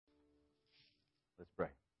Let's pray.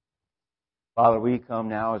 Father, we come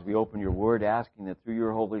now as we open your word, asking that through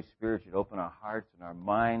your Holy Spirit you'd open our hearts and our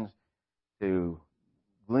minds to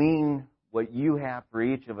glean what you have for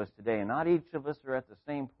each of us today. And not each of us are at the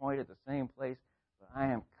same point, at the same place, but I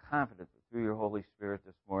am confident that through your Holy Spirit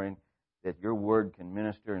this morning that your word can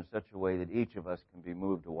minister in such a way that each of us can be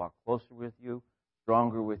moved to walk closer with you,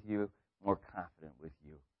 stronger with you, more confident with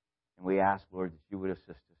you. And we ask, Lord, that you would assist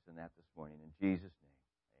us in that this morning. In Jesus'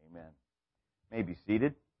 name, amen. You may be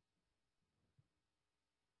seated.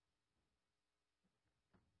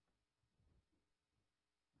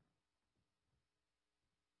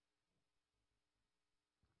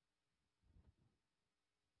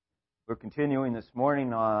 We're continuing this morning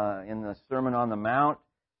in the Sermon on the Mount,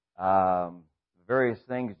 various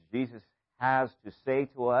things Jesus has to say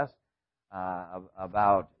to us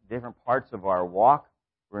about different parts of our walk.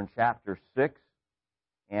 We're in chapter 6,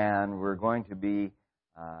 and we're going to be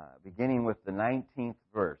beginning with the 19th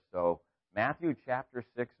verse. So, Matthew chapter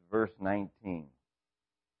 6, verse 19.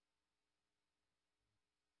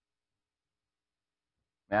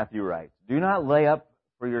 Matthew writes, "Do not lay up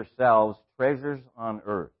for yourselves treasures on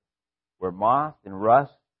earth, where moth and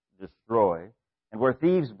rust destroy, and where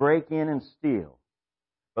thieves break in and steal.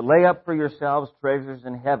 But lay up for yourselves treasures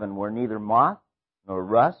in heaven, where neither moth nor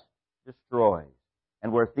rust destroys,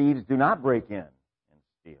 and where thieves do not break in and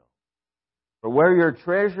steal. For where your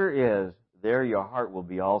treasure is, there your heart will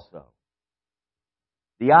be also.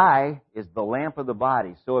 The eye is the lamp of the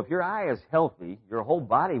body. So if your eye is healthy, your whole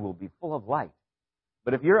body will be full of light.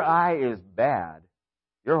 But if your eye is bad,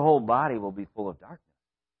 your whole body will be full of darkness.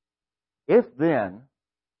 If then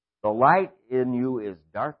the light in you is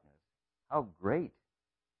darkness, how great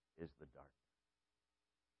is the darkness?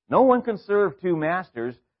 No one can serve two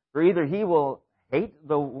masters, for either he will hate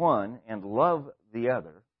the one and love the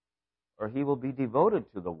other, or he will be devoted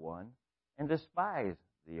to the one and despise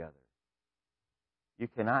the other. You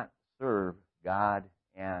cannot serve God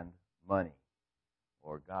and money,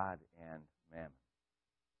 or God and mammon."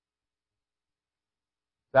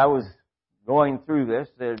 So I was going through this.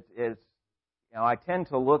 I tend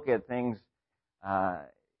to look at things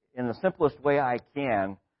in the simplest way I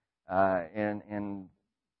can, in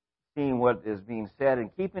seeing what is being said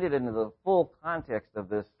and keeping it into the full context of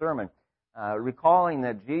this sermon. Recalling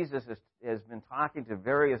that Jesus has been talking to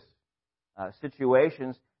various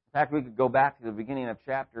situations. In fact, we could go back to the beginning of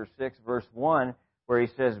chapter 6, verse 1, where he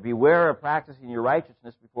says, "Beware of practicing your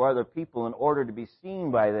righteousness before other people in order to be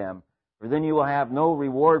seen by them, for then you will have no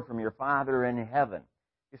reward from your Father in heaven."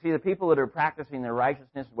 You see, the people that are practicing their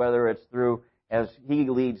righteousness, whether it's through, as he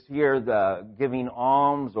leads here, the giving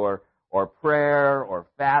alms or prayer or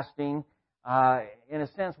fasting, in a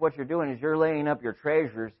sense what you're doing is you're laying up your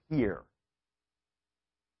treasures here.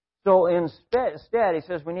 So instead, he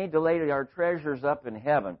says we need to lay our treasures up in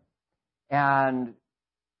heaven. And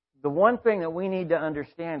the one thing that we need to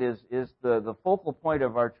understand is the focal point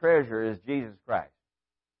of our treasure is Jesus Christ.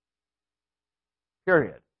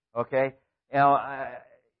 Period. Okay? Now,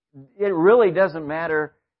 it really doesn't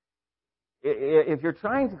matter if you're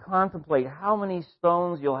trying to contemplate how many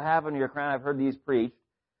stones you'll have in your crown. I've heard these preached,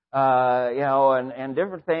 and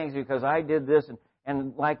different things because I did this,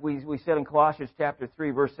 and like we said in Colossians chapter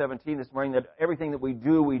 3, verse 17 this morning, that everything that we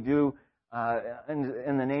do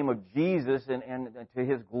in the name of Jesus and to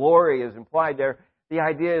His glory is implied there. The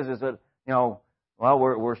idea is that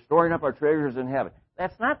we're storing up our treasures in heaven.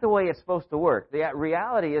 That's not the way it's supposed to work. The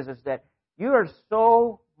reality is that you are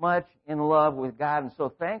so much in love with God and so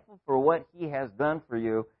thankful for what He has done for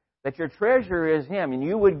you that your treasure is Him, and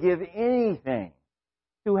you would give anything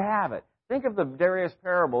to have it. Think of the various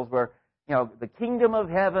parables where, the kingdom of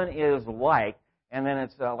heaven is like, and then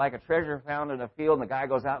it's like a treasure found in a field, and the guy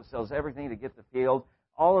goes out and sells everything to get the field.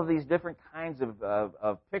 All of these different kinds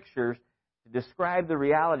of pictures to describe the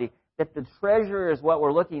reality that the treasure is what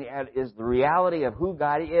we're looking at, is the reality of who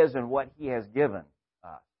God is and what He has given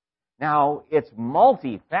us. Now, it's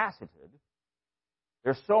multifaceted.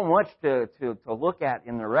 There's so much to look at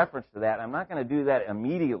in the reference to that. I'm not going to do that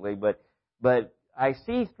immediately, but I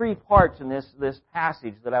see three parts in this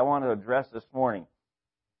passage that I want to address this morning.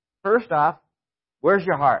 First off, where's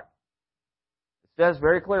your heart? It says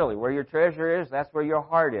very clearly, where your treasure is, that's where your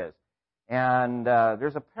heart is. And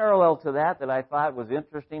there's a parallel to that I thought was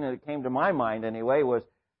interesting, and it came to my mind anyway, was,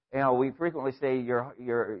 we frequently say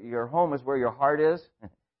your home is where your heart is.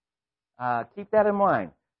 Keep that in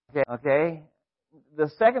mind. Okay. The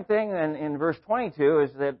second thing in verse 22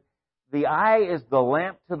 is that the eye is the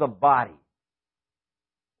lamp to the body,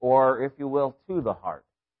 or, if you will, to the heart.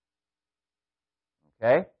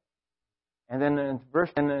 Okay? And then in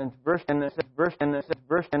verse